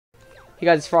Hey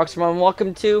guys, it's Foxmon.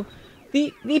 Welcome to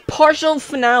the partial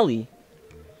finale.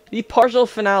 The partial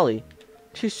finale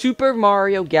to Super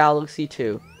Mario Galaxy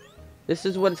 2. This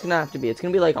is what it's gonna have to be. It's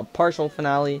gonna be like a partial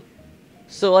finale.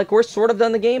 So like we're sort of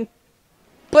done the game,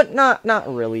 but not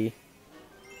really.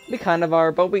 We kind of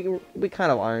are, but we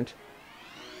kind of aren't.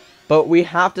 But we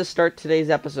have to start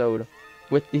today's episode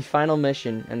with the final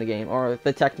mission in the game, or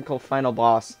the technical final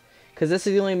boss, because this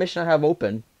is the only mission I have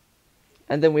open.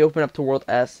 And then we open up to World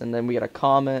S, and then we get a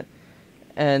comet.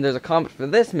 And there's a comet for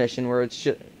this mission where it's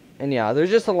just... And yeah, there's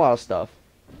just a lot of stuff.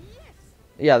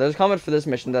 Yeah, there's a comet for this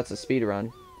mission that's a speed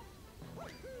run.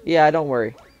 Yeah, don't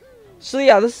worry. So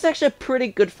yeah, this is actually a pretty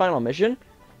good final mission.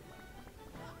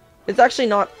 It's actually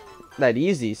not that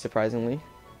easy, surprisingly.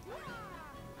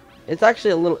 It's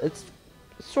actually a little... It's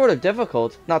sort of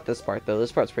difficult. Not this part, though.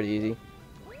 This part's pretty easy.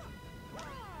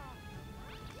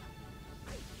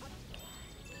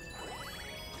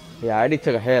 Yeah, I already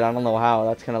took a hit. I don't know how.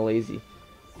 That's kind of lazy.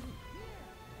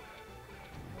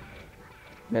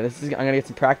 Man, I'm gonna get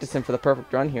some practice in for the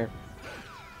perfect run here.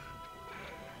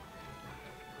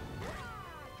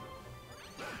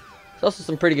 There's also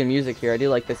some pretty good music here. I do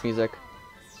like this music.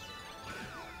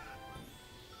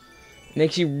 It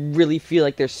makes you really feel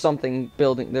like there's something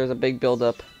building. There's a big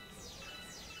build-up.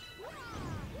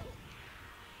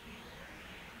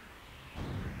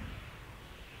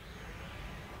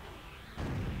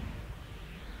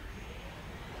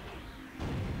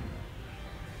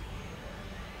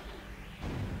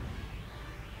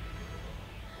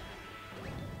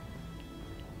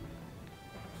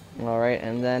 Alright,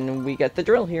 and then we get the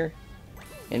drill here.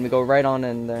 And we go right on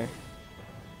in there.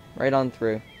 Right on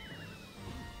through.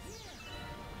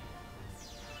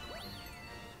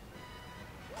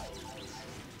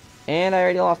 And I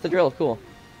already lost the drill, cool.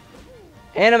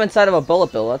 And I'm inside of a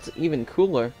bullet bill, that's even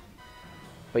cooler.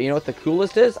 But you know what the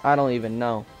coolest is? I don't even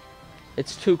know.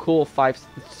 It's 3 cool 5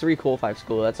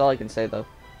 school, that's all I can say though.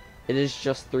 It is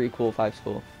just 3 cool 5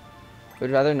 school. I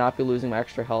would rather not be losing my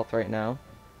extra health right now.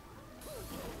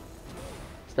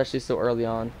 Especially so early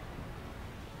on.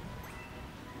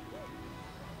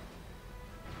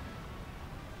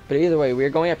 But either way, we are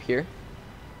going up here.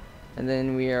 And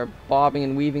then we are bobbing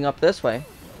and weaving up this way.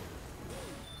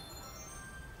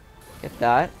 Get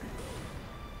that.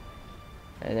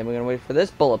 And then we're going to wait for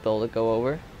this bullet bill to go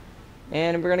over.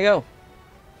 And we're going to go.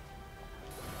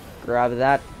 Grab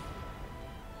that.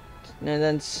 And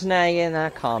then snag in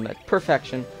that comet.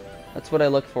 Perfection. That's what I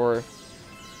look for.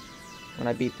 When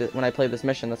I play this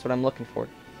mission, that's what I'm looking for.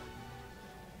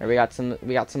 There, we got some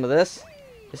of this.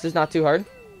 This is not too hard.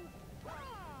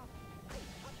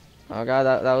 Oh god,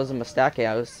 that was a mistake.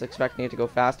 I was expecting it to go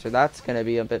faster. That's gonna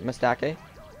be a bit mistake.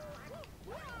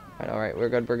 Alright, we're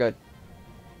good.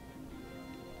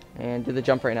 And do the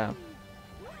jump right now.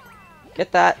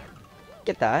 Get that.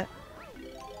 Get that.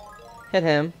 Hit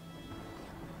him.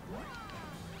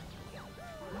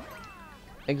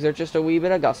 Exert just a wee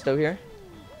bit of gusto here.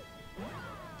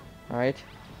 Alright.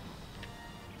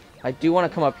 I do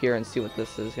want to come up here and see what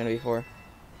this is going to be for.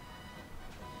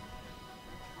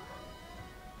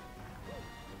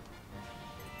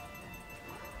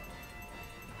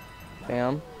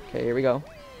 Bam. Okay, here we go.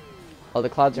 Oh, the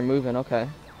clouds are moving. Okay.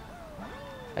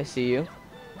 I see you.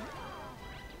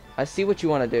 I see what you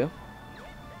want to do.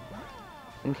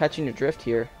 I'm catching your drift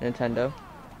here, Nintendo.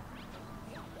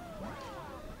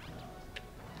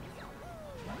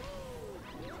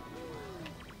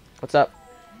 What's up?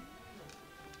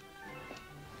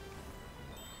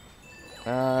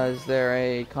 Is there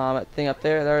a comet thing up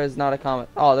there? There is not a comet.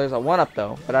 Oh, there's a 1-up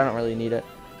though, but I don't really need it.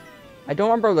 I don't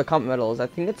remember where the comet medal is. I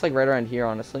think it's like right around here,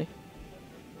 honestly.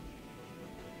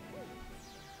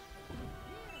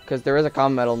 Because there is a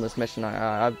comet medal in this mission.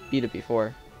 I've beat it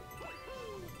before.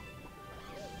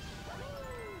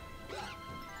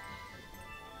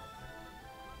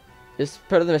 This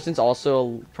part of the mission is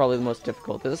also probably the most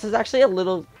difficult. This is actually a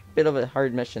little bit of a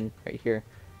hard mission right here.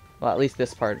 Well, at least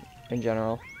this part in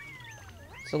general.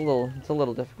 It's a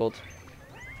little difficult.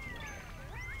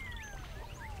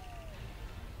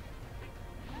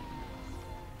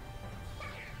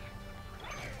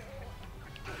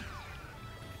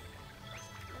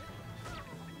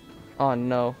 Oh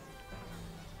no.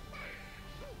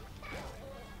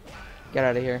 Get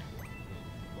out of here.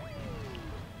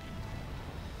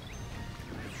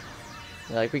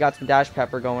 Yeah, like we got some dash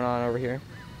pepper going on over here.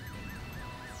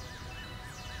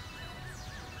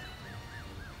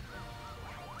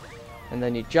 And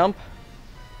then you jump.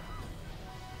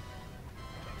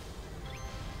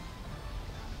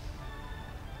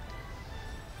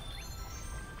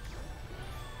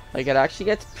 Like it actually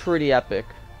gets pretty epic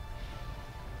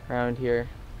around here.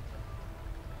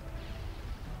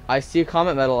 I see a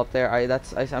comet medal up there.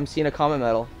 I'm seeing a comet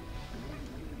medal.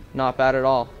 Not bad at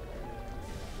all.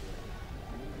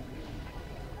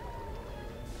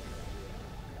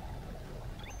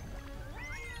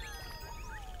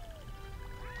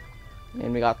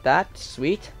 And we got that.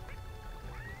 Sweet.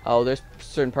 Oh, there's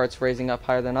certain parts raising up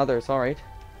higher than others. Alright.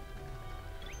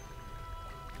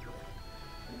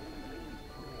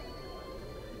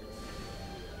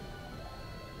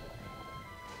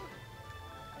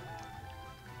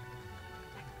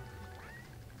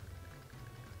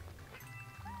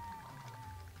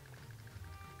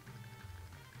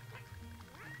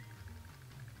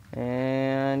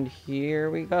 And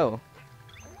here we go.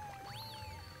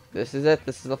 This is it.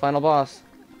 This is the final boss.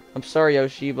 I'm sorry,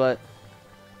 Yoshi, but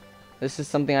this is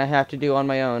something I have to do on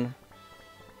my own.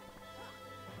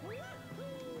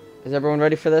 Is everyone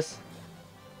ready for this?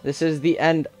 This is the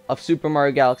end of Super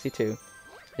Mario Galaxy 2.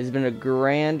 It's been a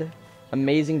grand,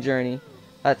 amazing journey.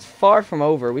 That's far from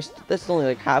over. This is only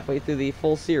like halfway through the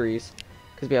full series,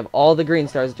 because we have all the green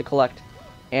stars to collect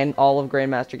and all of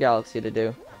Grandmaster Galaxy to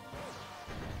do.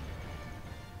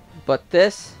 But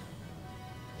this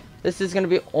is going to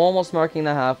be almost marking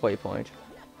the halfway point.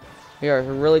 We are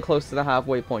really close to the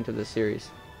halfway point of this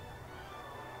series.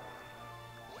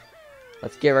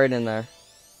 Let's get right in there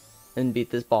and beat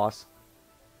this boss.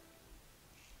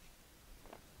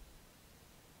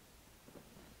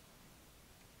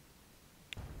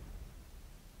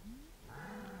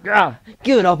 Ah,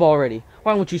 give it up already.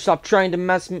 Why won't you stop trying to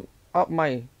mess up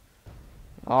my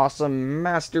awesome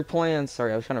master plan?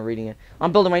 Sorry, I was kind of reading it.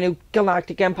 I'm building my new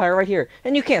galactic empire right here,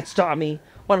 and you can't stop me.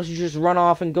 Why don't you just run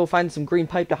off and go find some green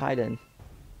pipe to hide in?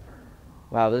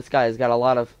 Wow, this guy's got a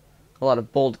lot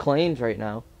of bold claims right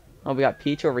now. Oh, we got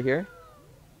Peach over here.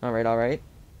 All right, all right.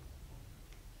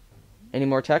 Any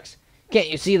more text? Can't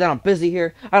you see that I'm busy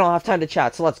here? I don't have time to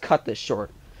chat, so let's cut this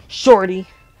short. Shorty.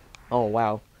 Oh,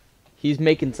 wow. He's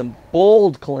making some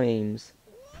bold claims.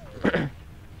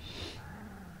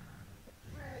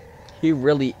 He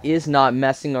really is not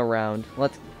messing around.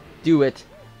 Let's do it.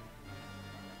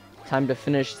 Time to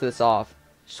finish this off.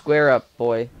 Square up,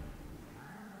 boy.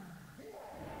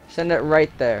 Send it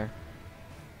right there.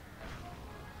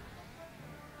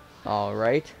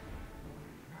 Alright.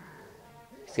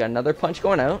 He's got another punch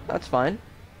going out. That's fine.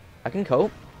 I can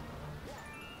cope.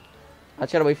 I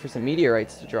just gotta wait for some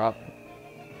meteorites to drop.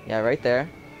 Yeah, right there.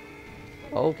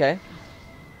 Okay.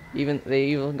 They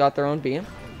even got their own beam.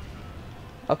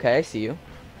 Okay, I see you.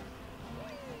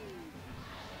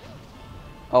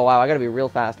 Oh wow, I gotta be real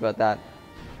fast about that.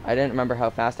 I didn't remember how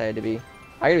fast I had to be.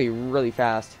 I gotta be really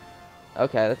fast.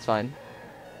 Okay, that's fine.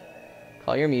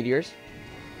 Call your meteors.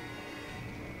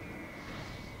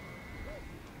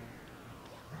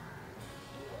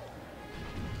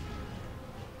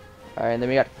 Alright, and then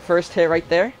we got first hit right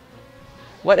there.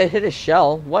 What? It hit a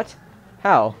shell? What?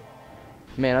 How?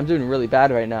 Man, I'm doing really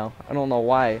bad right now. I don't know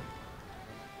why.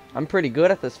 I'm pretty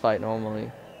good at this fight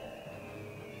normally.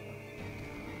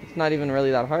 It's not even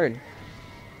really that hard.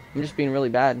 I'm just being really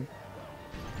bad.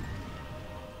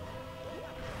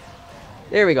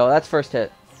 There we go. That's first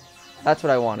hit. That's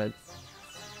what I wanted.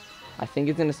 I think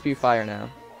he's gonna spew fire now.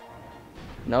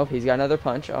 Nope, he's got another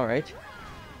punch. Alright.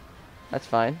 That's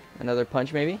fine. Another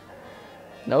punch maybe?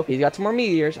 Nope, he's got some more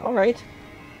meteors. Alright.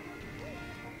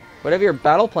 Whatever your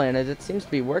battle plan is, it seems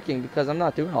to be working because I'm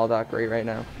not doing all that great right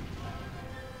now.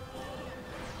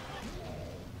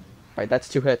 Alright, that's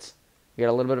 2 hits. We got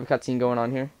a little bit of cutscene going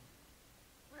on here.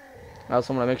 I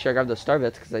also want to make sure I grab those star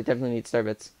bits because I definitely need star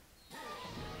bits.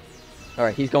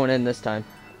 Alright, he's going in this time.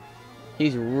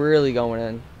 He's really going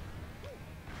in.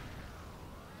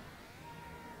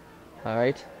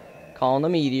 Alright. Calling the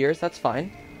meteors, that's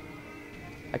fine.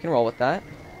 I can roll with that.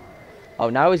 Oh,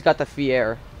 now he's got the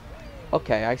Fier.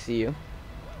 Okay, I see you.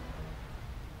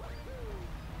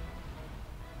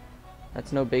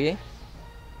 That's no biggie.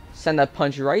 Send that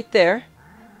punch right there.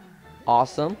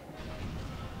 Awesome.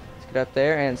 Let's get up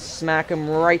there and smack him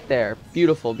right there.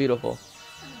 Beautiful, beautiful.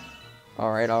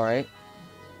 Alright, alright.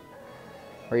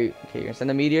 Okay, you're gonna send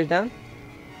the meteors down?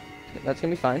 That's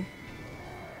gonna be fine.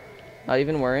 Not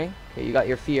even worrying. Okay, you got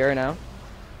your Fier now.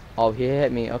 Oh, he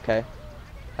hit me. Okay.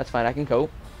 That's fine, I can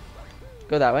cope.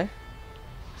 Go that way.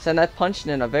 Send that punch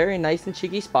in a very nice and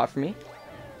cheeky spot for me.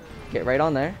 Get right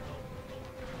on there.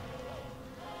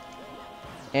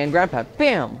 And Grandpa,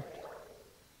 bam!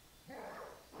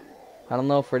 I don't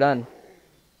know if we're done.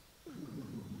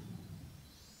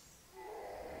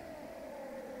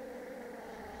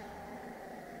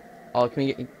 Oh,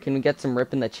 can we get some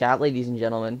rip in the chat, ladies and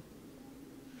gentlemen?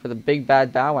 For the big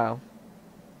bad Bow Wow.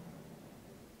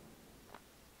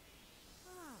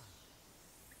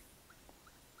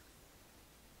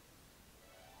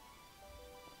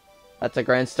 That's a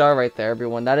grand star right there,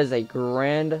 everyone. That is a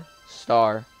grand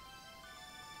star.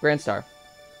 Grand star.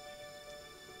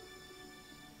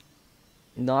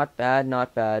 Not bad,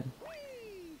 not bad.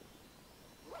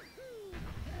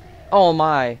 Oh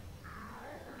my.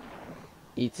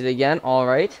 Eats it again.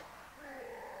 Alright.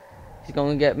 He's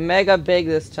going to get mega big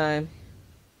this time.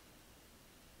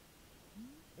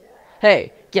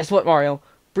 Hey, guess what, Mario?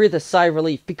 Breathe a sigh of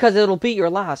relief, because it'll be your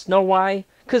last. Know why?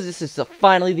 Because this is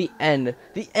finally the end.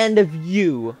 The end of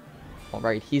you.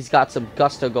 Alright, he's got some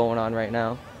gusto going on right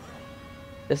now.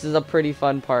 This is a pretty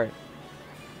fun part.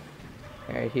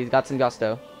 Alright, he's got some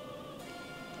gusto.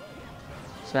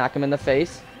 Smack him in the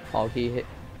face. Oh, he hit.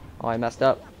 Oh, I messed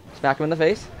up. Smack him in the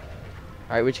face.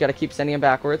 Alright, we just gotta keep sending him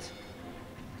backwards.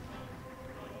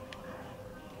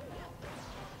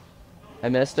 I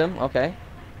missed him. Okay.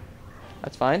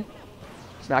 That's fine.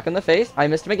 Smack him in the face. I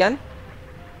missed him again.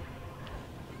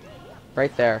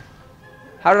 Right there.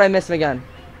 How did I miss him again?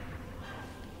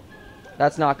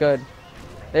 That's not good.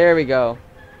 There we go.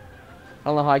 I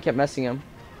don't know how I kept missing him.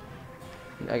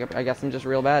 I guess I'm just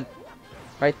real bad.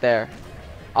 Right there.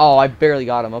 Oh, I barely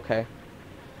got him. Okay.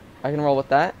 I can roll with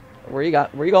that. Where you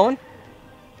going?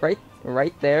 Right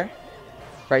there.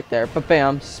 Right there. But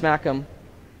bam, smack him.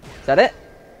 Is that it?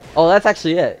 Oh, that's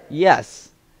actually it. Yes.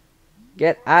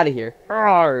 Get out of here.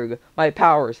 Arrgh. My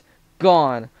powers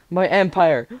gone. My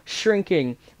empire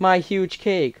shrinking. My huge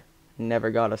cake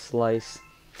never got a slice.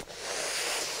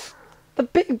 The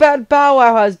big bad Bow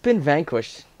Wow has been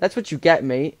vanquished. That's what you get,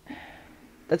 mate.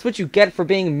 That's what you get for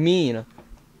being mean.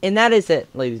 And that is it,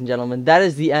 ladies and gentlemen. That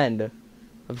is the end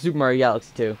of Super Mario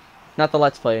Galaxy 2. Not the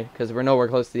Let's Play, because we're nowhere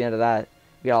close to the end of that.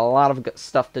 We got a lot of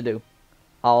stuff to do.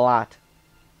 A lot.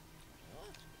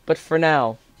 But for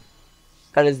now,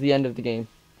 that is the end of the game.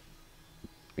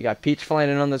 We got Peach flying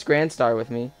in on this Grand Star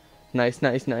with me. Nice,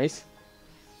 nice, nice.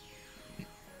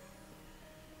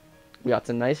 We got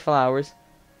some nice flowers.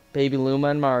 Baby Luma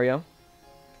and Mario.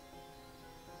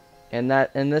 And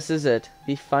this is it.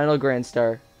 The final Grand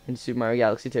Star in Super Mario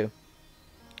Galaxy 2.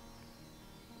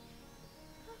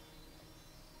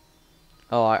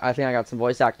 Oh, I think I got some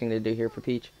voice acting to do here for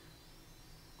Peach.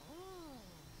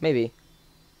 Maybe.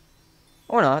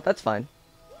 Or not, that's fine.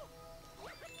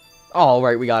 Oh,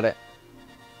 right, we got it.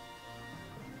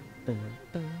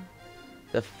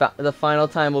 The final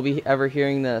time we'll be ever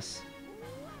hearing this.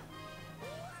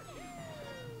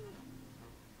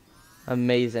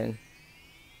 Amazing.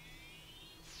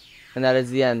 And that is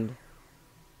the end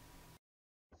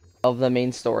of the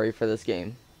main story for this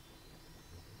game.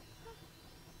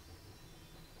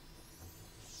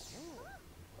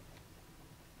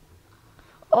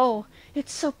 Oh,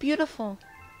 it's so beautiful.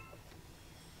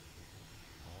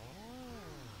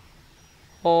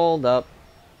 Hold up.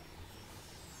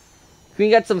 Can we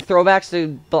get some throwbacks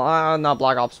to, not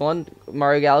Black Ops 1,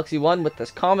 Mario Galaxy 1 with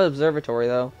this Comet Observatory,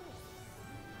 though?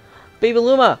 Baby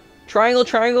Luma! Triangle,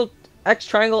 triangle, X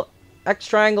triangle,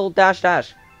 dash,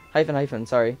 dash. Hyphen, hyphen,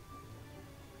 sorry.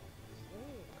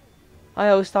 I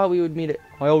always thought we would meet it.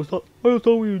 I always thought we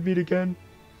would meet again.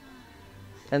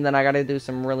 And then I gotta do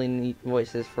some really neat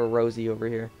voices for Rosie over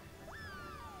here.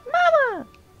 Mama!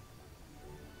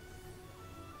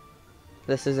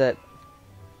 This is it.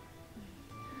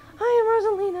 I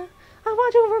am Rosalina. I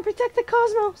watch over and protect the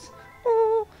cosmos.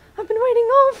 Oh, I've been waiting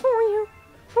all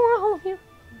for all of you.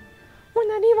 When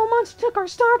that evil monster took our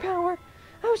star power,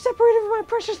 I was separated from my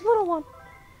precious little one.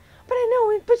 But I know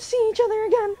we'd see each other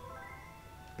again.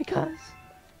 Because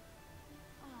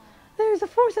there's a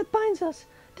force that binds us,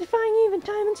 defying even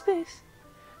time and space.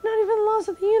 Not even the laws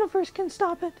of the universe can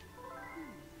stop it.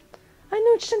 I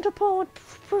knew Shintopol would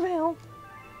prevail.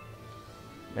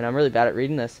 And I'm really bad at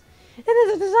reading this. It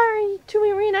is a desire to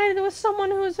be reunited with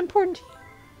someone who is important to you.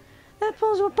 That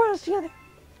was what brought us together.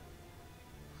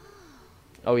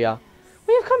 Oh yeah.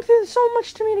 We have come through so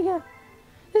much to meet again.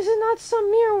 This is not some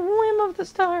mere whim of the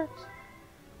stars.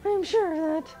 I am sure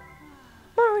that...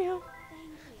 Mario,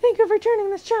 thank you for returning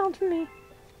this child to me.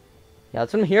 Yeah,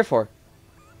 that's what I'm here for.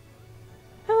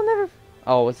 I will never...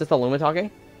 Oh, is this the Luma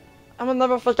talking? I will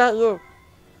never forget you.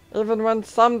 Even when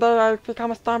someday I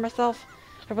become a star myself,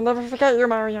 I will never forget you,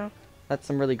 Mario. That's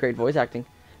some really great voice acting.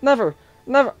 Never,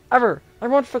 never, ever. I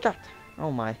won't forget.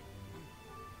 Oh my.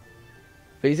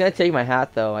 But he's gonna take my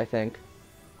hat though, I think.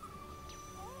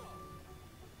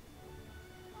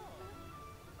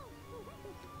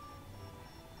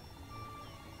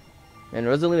 And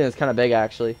Rosalina is kind of big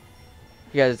actually.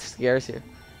 You guys scarce here.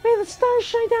 May the stars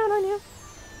shine down on you.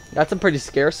 That's some pretty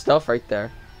scarce stuff right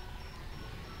there.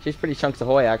 She's pretty chunks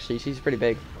ahoy actually. She's pretty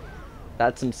big.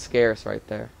 That's some scarce right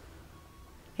there.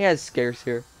 He has scarce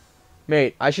here.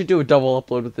 Mate, I should do a double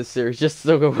upload with this series just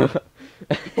so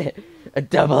A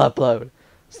double upload.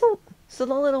 So, so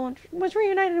the little one was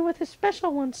reunited with his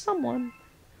special one, someone.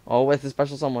 Oh, with a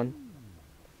special someone.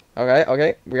 Okay,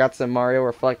 okay. We got some Mario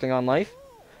reflecting on life.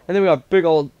 And then we got big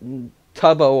old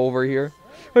Tubbo over here.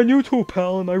 And you too,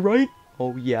 pal, am I right?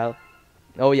 Oh, yeah.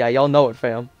 Oh, yeah, y'all know it,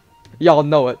 fam. Y'all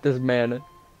know it, this man.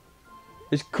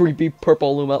 This creepy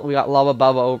purple Luma. We got Lava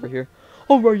Baba over here.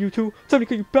 Alright, you two. It's time to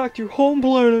get you back to your home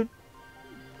planet.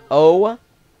 Oh,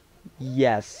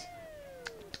 yes.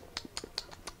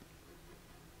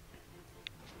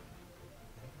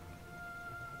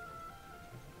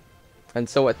 And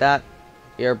so with that,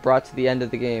 we are brought to the end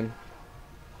of the game.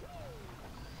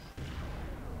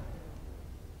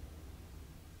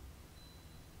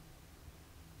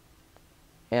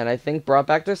 And I think brought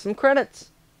back to some credits.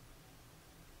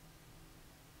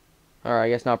 Or I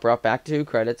guess not brought back to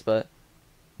credits, but...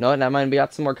 No, never mind, we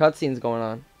got some more cutscenes going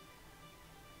on.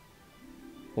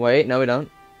 Wait, no we don't.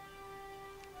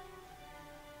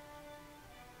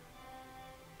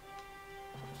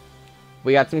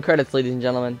 We got some credits, ladies and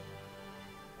gentlemen.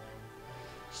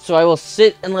 So I will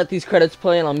sit and let these credits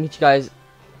play, and I'll meet you guys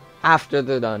after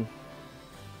they're done.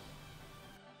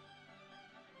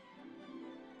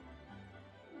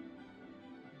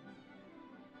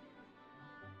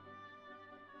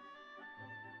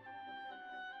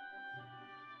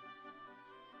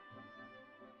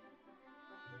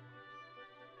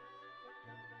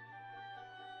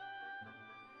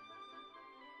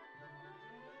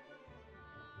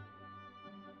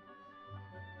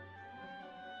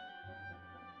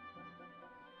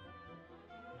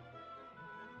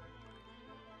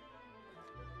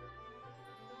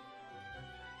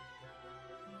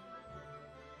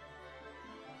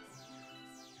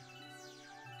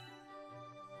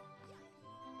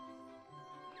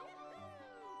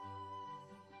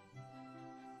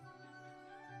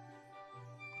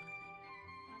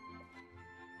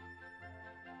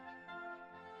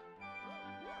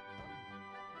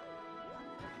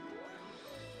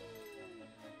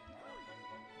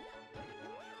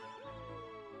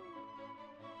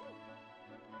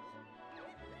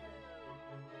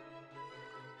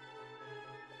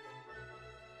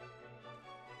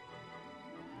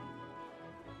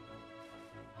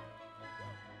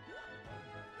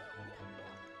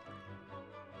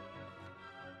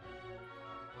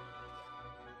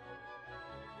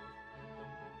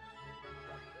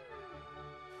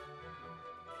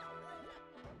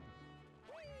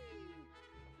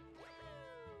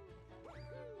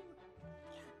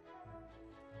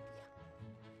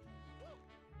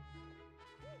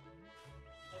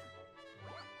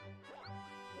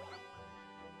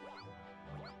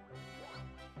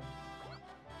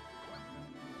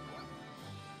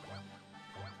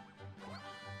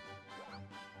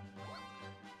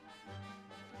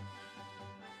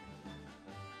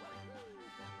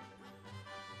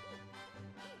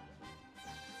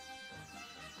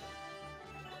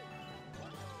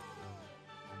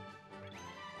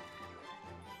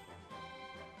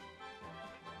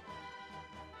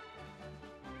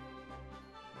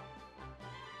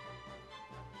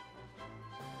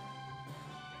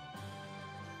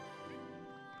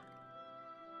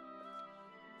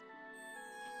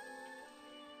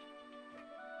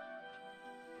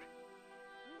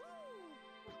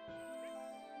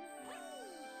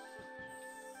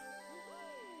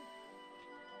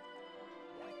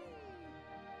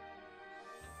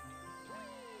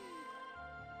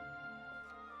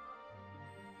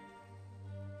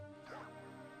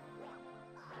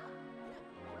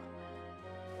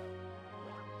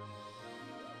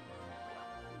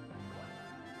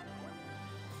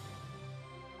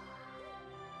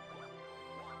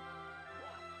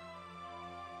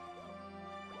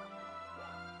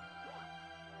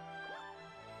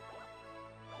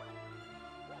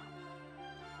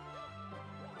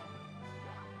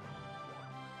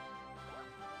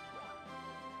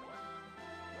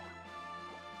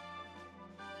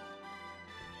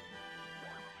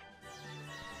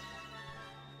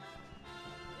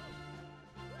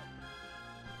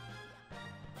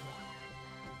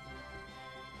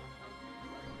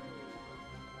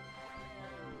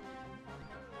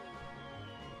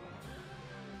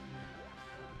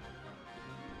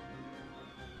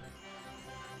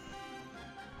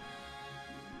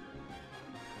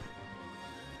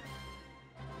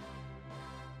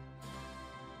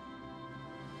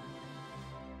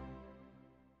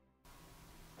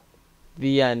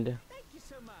 The end. Thank you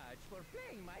so much for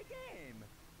playing my game.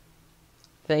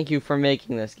 Thank you for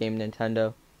making this game,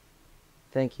 Nintendo.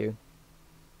 Thank you.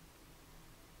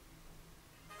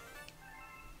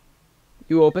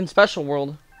 You open Special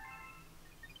World.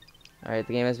 Alright,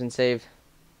 the game has been saved.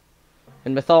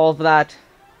 And with all of that,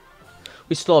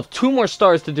 we still have 2 more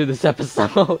stars to do this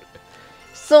episode.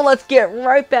 So let's get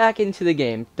right back into the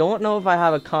game. Don't know if I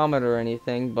have a comment or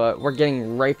anything, but we're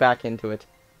getting right back into it.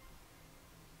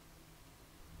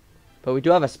 But we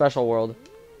do have a special world.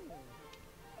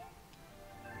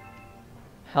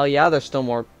 Hell yeah, there's still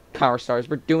more power stars.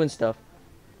 We're doing stuff.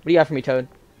 What do you got for me, Toad?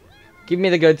 Give me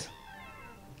the goods.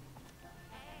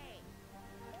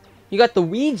 You got the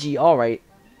Ouija. Alright.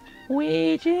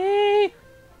 Ouija.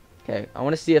 Okay, I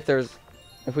want to see if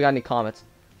we got any comments.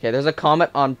 Okay, there's a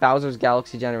comment on Bowser's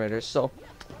Galaxy Generators, so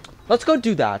let's go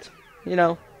do that. You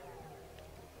know.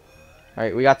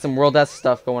 Alright, we got some World S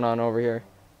stuff going on over here.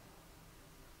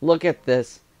 Look at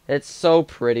this. It's so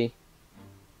pretty.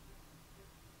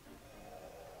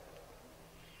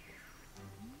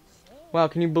 Wow,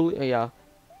 can you believe? Yeah.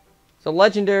 It's a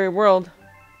legendary world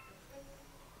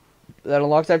that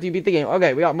unlocks after you beat the game.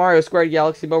 Okay, we got Mario Squared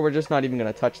Galaxy, but we're just not even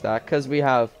going to touch that because we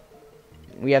have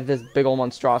this big old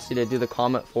monstrosity to do the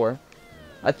comment for.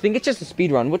 I think it's just a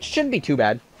speed run, which shouldn't be too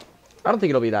bad. I don't think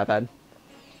it'll be that bad.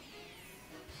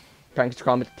 Prankster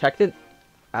comment detected,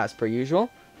 as per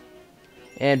usual.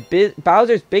 And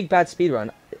Bowser's Big Bad speed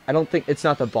run. I don't think it's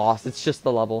not the boss. It's just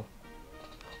the level.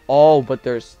 Oh, but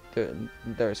there's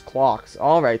clocks.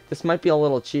 All right, this might be a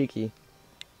little cheeky.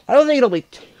 I don't think it'll be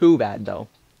too bad though.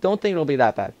 Don't think it'll be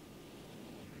that bad.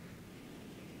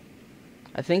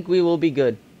 I think we will be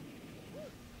good.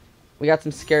 We got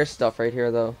some scare stuff right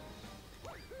here though.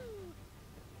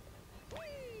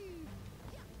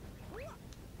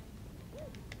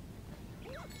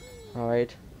 All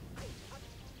right.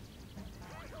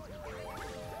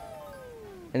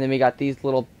 And then we got these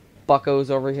little buckos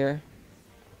over here.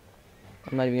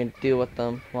 I'm not even going to deal with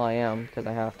them. Well, I am, because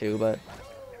I have to, but...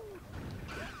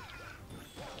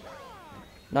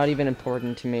 not even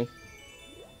important to me.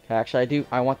 Okay, actually,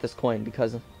 I want this coin,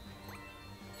 because... okay,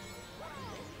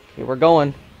 we're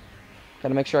going.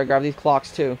 Gotta make sure I grab these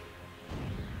clocks, too.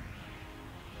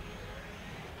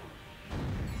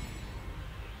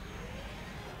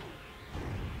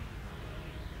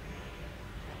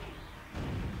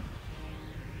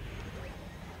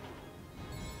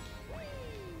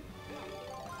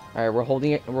 Alright, we're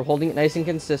holding it nice and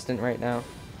consistent right now.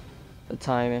 The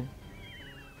timing.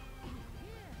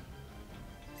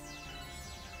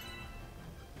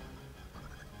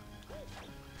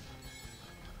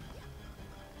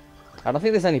 I don't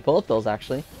think there's any bullet bills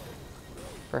actually.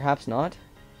 Perhaps not.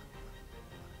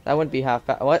 That wouldn't be half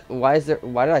bad. What? Why did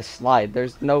I slide?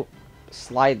 There's no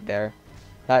slide there.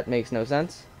 That makes no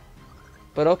sense.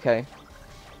 But okay.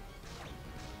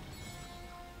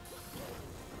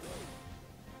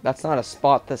 That's not a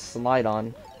spot to slide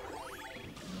on.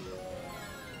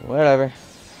 Whatever.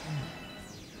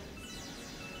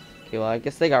 Okay, well, I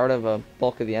guess they got rid of a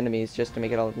bulk of the enemies just to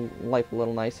make life a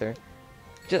little nicer.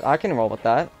 I can roll with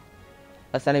that.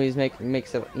 Less enemies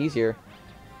makes it easier.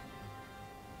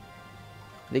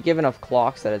 They give enough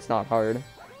clocks that it's not hard.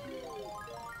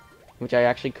 Which I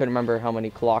actually couldn't remember how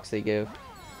many clocks they gave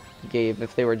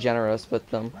if they were generous with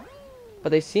them.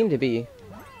 But they seem to be.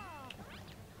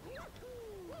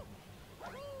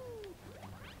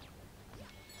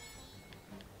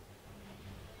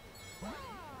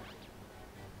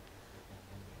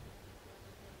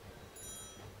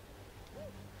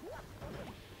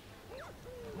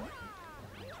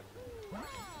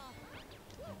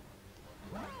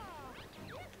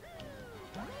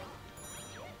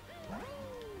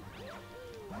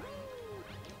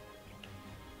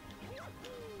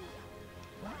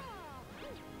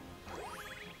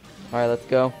 Alright, let's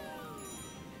go.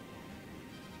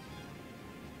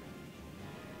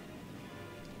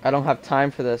 I don't have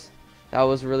time for this. That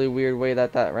was a really weird way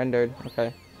that rendered.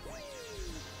 Okay.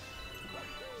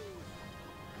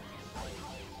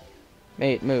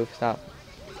 Mate, move. Stop.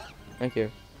 Thank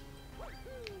you.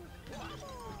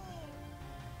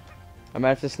 I might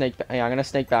have to snake... yeah, I'm gonna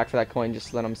snake back for that coin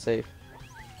just so that I'm safe.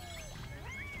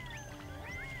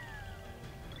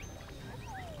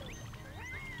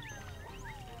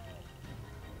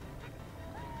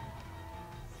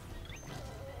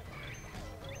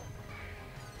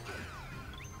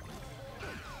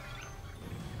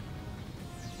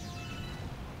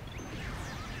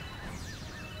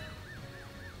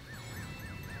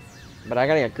 But I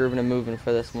gotta get grooving and moving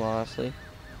for this one, honestly.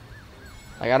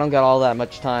 Like, I don't got all that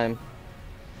much time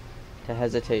to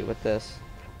hesitate with this.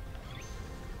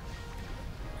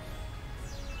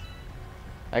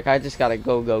 Like, I just gotta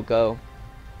go, go, go.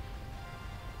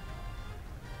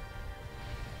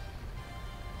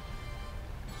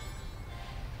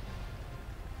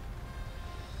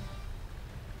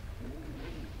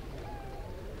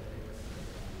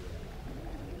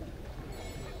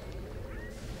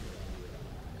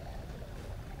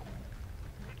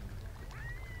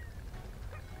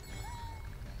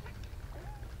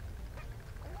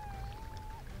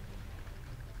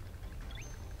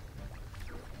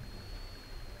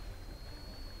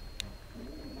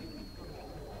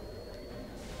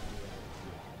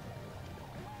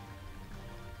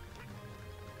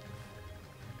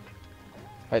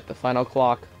 Right, the final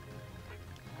clock.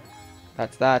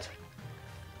 That's that.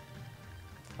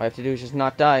 All I have to do is just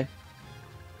not die.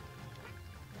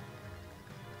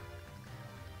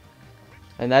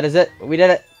 And that is it. We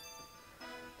did it.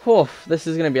 Whew, this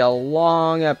is gonna be a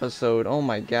long episode. Oh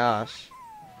my gosh.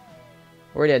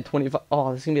 Already had 25.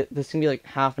 Oh, this is gonna be like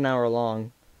half an hour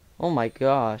long. Oh my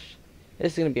gosh.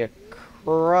 This is gonna be a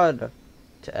crud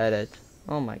to edit.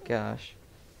 Oh my gosh.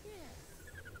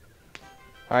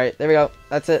 Alright, there we go.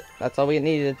 That's it. That's all we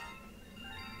needed.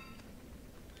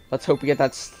 Let's hope we get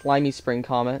that slimy spring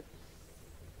comet.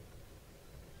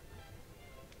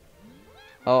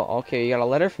 Oh, okay, you got a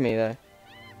letter for me there.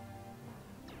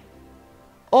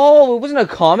 Oh, it wasn't a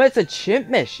comet, it's a chimp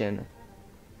mission.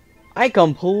 I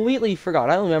completely forgot.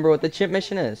 I don't remember what the chimp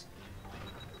mission is.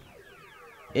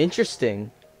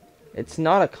 Interesting. It's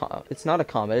not a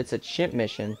comet, it's a chimp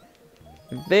mission.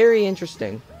 Very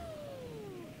interesting.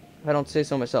 If I don't say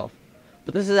so myself.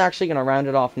 But this is actually going to round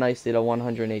it off nicely to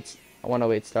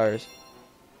 108 stars.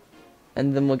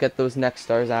 And then we'll get those next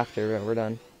stars after we're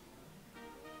done.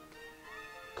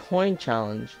 Coin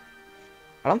challenge.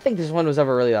 I don't think this one was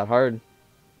ever really that hard.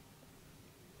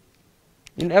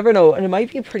 You never know, and it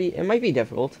might be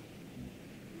difficult.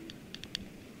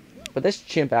 But this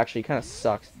chimp actually kind of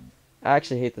sucks. I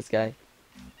actually hate this guy.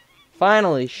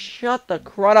 Finally, shut the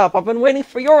crud up. I've been waiting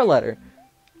for your letter.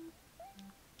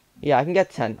 Yeah, I can get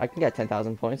 10. I can get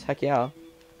 10,000 points. Heck yeah.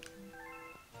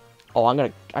 Oh,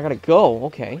 I gotta go.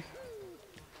 Okay.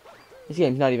 This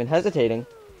game's not even hesitating.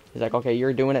 He's like, okay,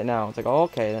 you're doing it now. It's like, oh,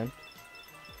 okay then.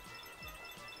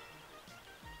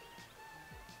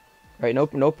 Right,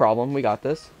 no problem. We got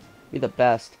this. We the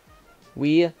best.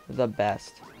 We the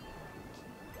best.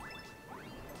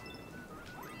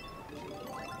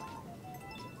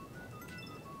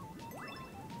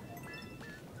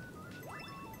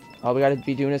 All we gotta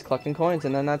be doing is collecting coins,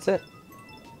 and then that's it.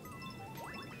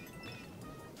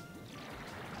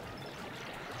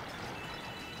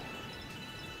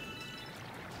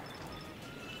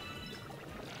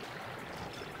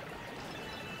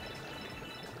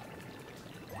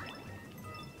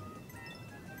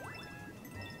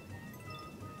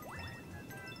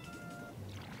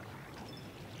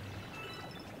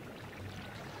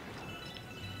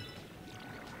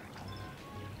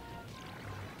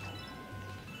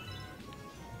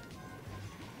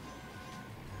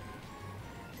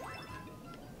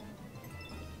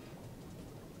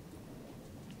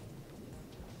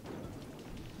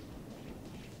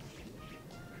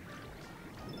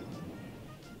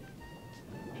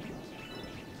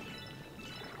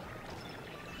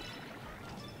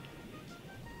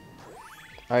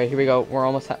 Alright, here we go.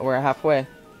 We're halfway.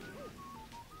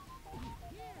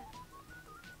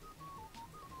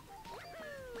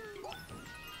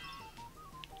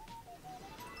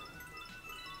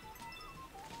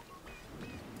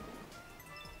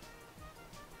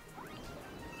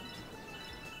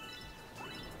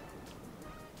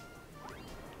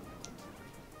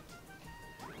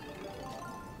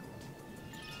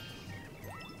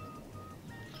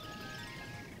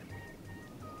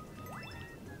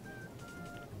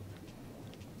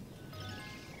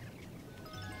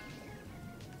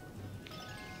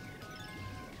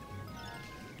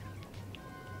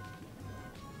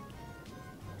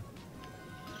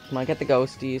 Come on, get the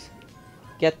ghosties.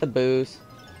 Get the boos.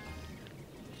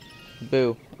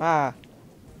 Boo. Ah.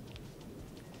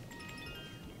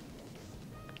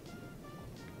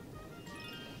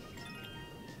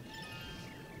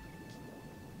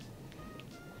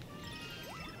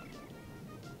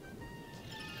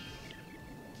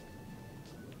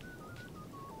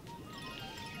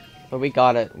 But we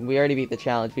got it. We already beat the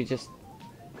challenge. We just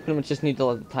pretty much just need to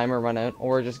let the timer run out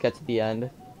or just get to the end.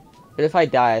 But if I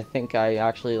die, I think I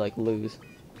actually, like, lose.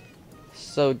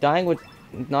 So dying would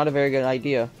not a very good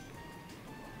idea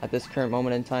at this current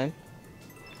moment in time.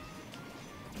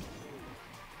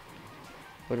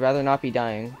 Would rather not be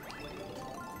dying.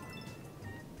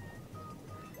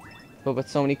 But with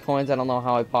so many coins, I don't know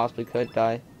how I possibly could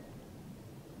die.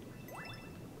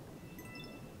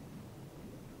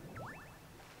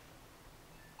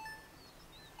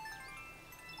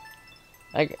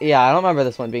 Yeah, I don't remember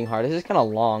this one being hard. It's just kind of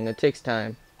long. It takes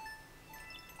time.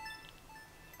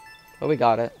 But we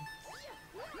got it.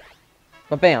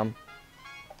 But bam.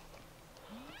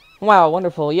 Wow,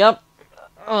 wonderful. Yep.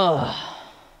 Ugh.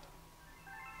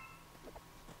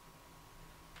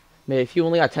 Man, if you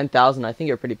only got 10,000, I think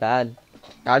you're pretty bad.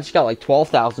 I just got like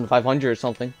 12,500 or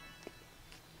something.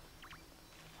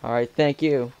 Alright, thank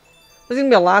you. This is gonna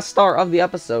be the last star of the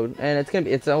episode, and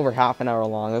it's over half an hour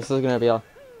long. This is gonna be a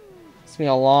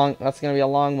That's gonna be a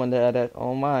long one to edit.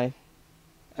 Oh my.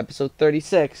 Episode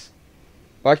 36.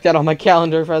 Mark that on my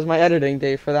calendar as my editing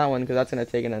day for that one, because that's gonna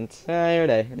take an entire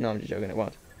day. No, I'm just joking. It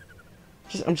won't.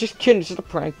 I'm just kidding. It's just a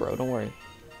prank, bro. Don't worry.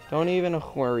 Don't even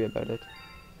worry about it.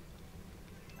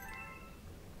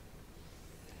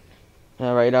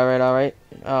 Alright, alright,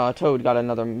 alright. Toad got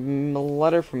another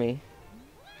letter for me.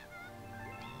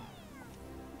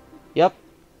 Yep.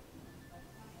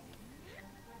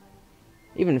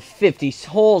 Even 50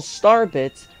 whole star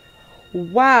bits.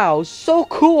 Wow, so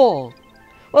cool!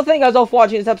 Well, thank you guys all for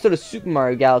watching this episode of Super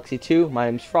Mario Galaxy 2. My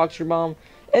name's Frogsterbomb.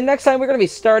 And next time we're going to be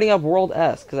starting up World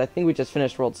S, because I think we just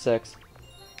finished World 6.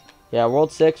 Yeah,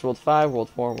 World 6, World 5, World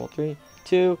 4, World 3,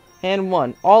 2, and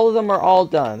 1. All of them are all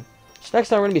done. So next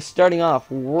time we're going to be starting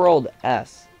off World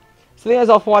S. So thank you guys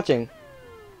all for watching.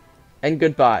 And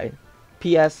goodbye.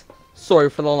 P.S. Sorry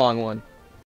for the long one.